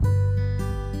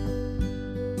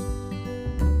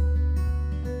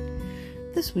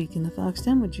This week in the Fox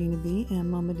Den with Gina B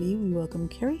and Mama D, we welcome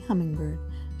Kerri Hummingbird.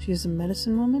 She is a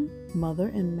medicine woman, mother,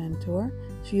 and mentor.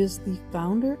 She is the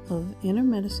founder of Inner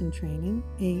Medicine Training,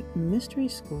 a mystery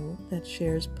school that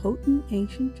shares potent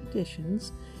ancient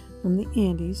traditions from the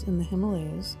Andes and the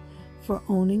Himalayas for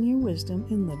owning your wisdom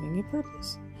and living your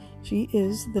purpose. She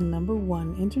is the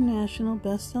 #1 international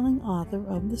best-selling author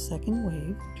of The Second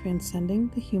Wave, Transcending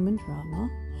the Human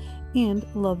Drama, and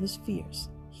Love is Fierce,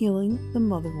 Healing the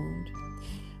Mother Wound,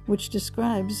 which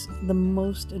describes the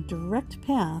most direct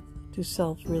path to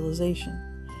self-realization.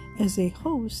 As a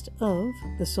host of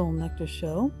the Soul Nectar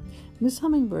Show, Ms.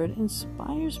 Hummingbird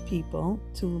inspires people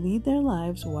to lead their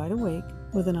lives wide awake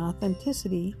with an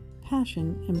authenticity,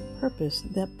 passion, and purpose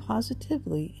that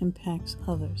positively impacts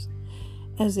others.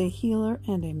 As a healer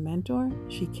and a mentor,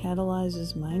 she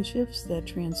catalyzes mind shifts that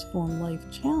transform life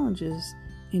challenges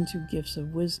into gifts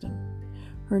of wisdom.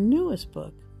 Her newest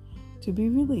book, to be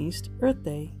released Earth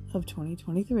Day of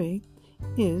 2023,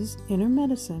 is Inner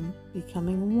Medicine,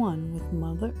 Becoming One with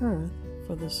Mother Earth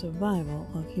for the Survival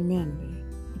of Humanity,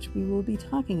 which we will be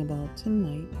talking about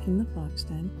tonight in the Fox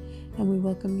Den. And we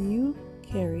welcome you,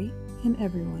 Kerri, and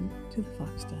everyone to the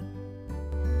Fox Den.